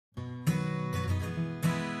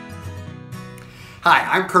Hi,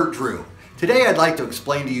 I'm Curt Drew. Today I'd like to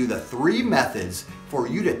explain to you the 3 methods for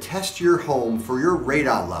you to test your home for your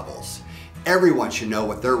radon levels. Everyone should know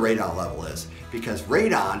what their radon level is because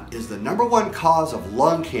radon is the #1 cause of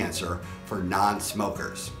lung cancer for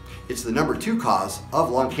non-smokers. It's the #2 cause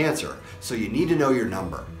of lung cancer, so you need to know your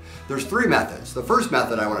number. There's 3 methods. The first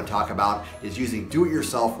method I want to talk about is using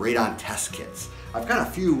do-it-yourself radon test kits. I've got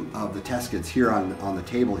a few of the test kits here on the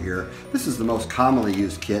table here. This is the most commonly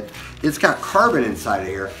used kit. It's got carbon inside of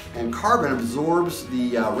here, and carbon absorbs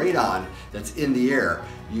the radon that's in the air.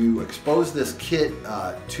 You expose this kit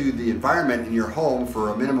to the environment in your home for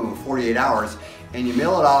a minimum of 48 hours, and you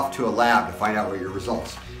mail it off to a lab to find out what your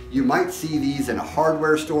results. You might see these in a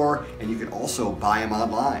hardware store, and you can also buy them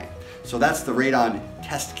online. So that's the radon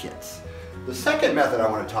test kits. The second method I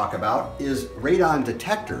want to talk about is radon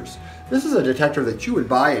detectors. This is a detector that you would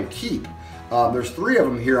buy and keep. There's 3 of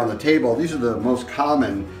them here on the table. These are the most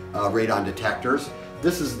common radon detectors.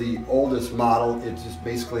 This is the oldest model. It's just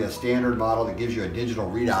basically a standard model that gives you a digital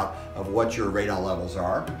readout of what your radon levels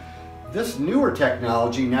are. This newer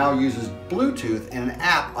technology now uses Bluetooth and an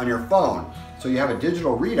app on your phone. So you have a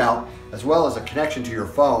digital readout as well as a connection to your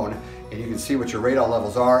phone, and you can see what your radon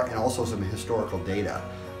levels are and also some historical data.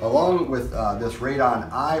 Along with this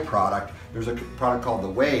Radon Eye product, there's a product called the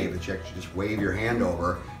Wave that you actually just wave your hand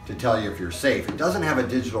over to tell you if you're safe. It doesn't have a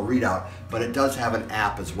digital readout, but it does have an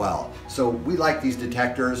app as well. So we like these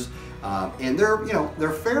detectors, and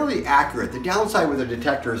they're fairly accurate. The downside with the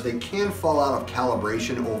detectors, they can fall out of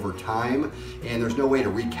calibration over time, and there's no way to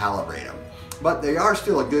recalibrate them. But they are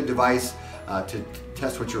still a good device to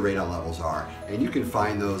test what your radon levels are, and you can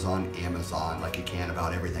find those on Amazon like you can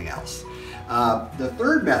about everything else. The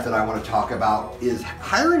third method I want to talk about is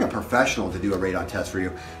hiring a professional to do a radon test for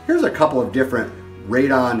you. Here's a couple of different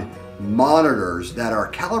radon monitors that are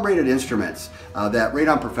calibrated instruments that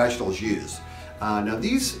radon professionals use. Now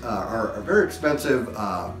these are very expensive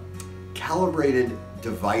calibrated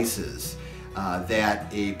devices that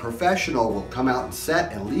a professional will come out and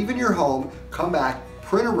set and leave in your home, come back,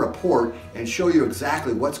 print a report, and show you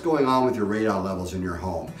exactly what's going on with your radon levels in your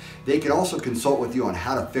home. They can also consult with you on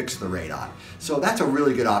how to fix the radon. So that's a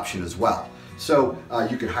really good option as well. So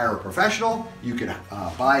you can hire a professional, you can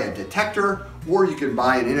buy a detector, or you can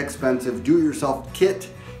buy an inexpensive do-it-yourself kit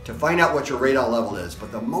to find out what your radon level is.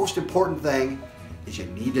 But the most important thing is you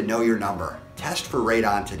need to know your number. Test for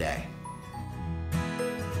radon today.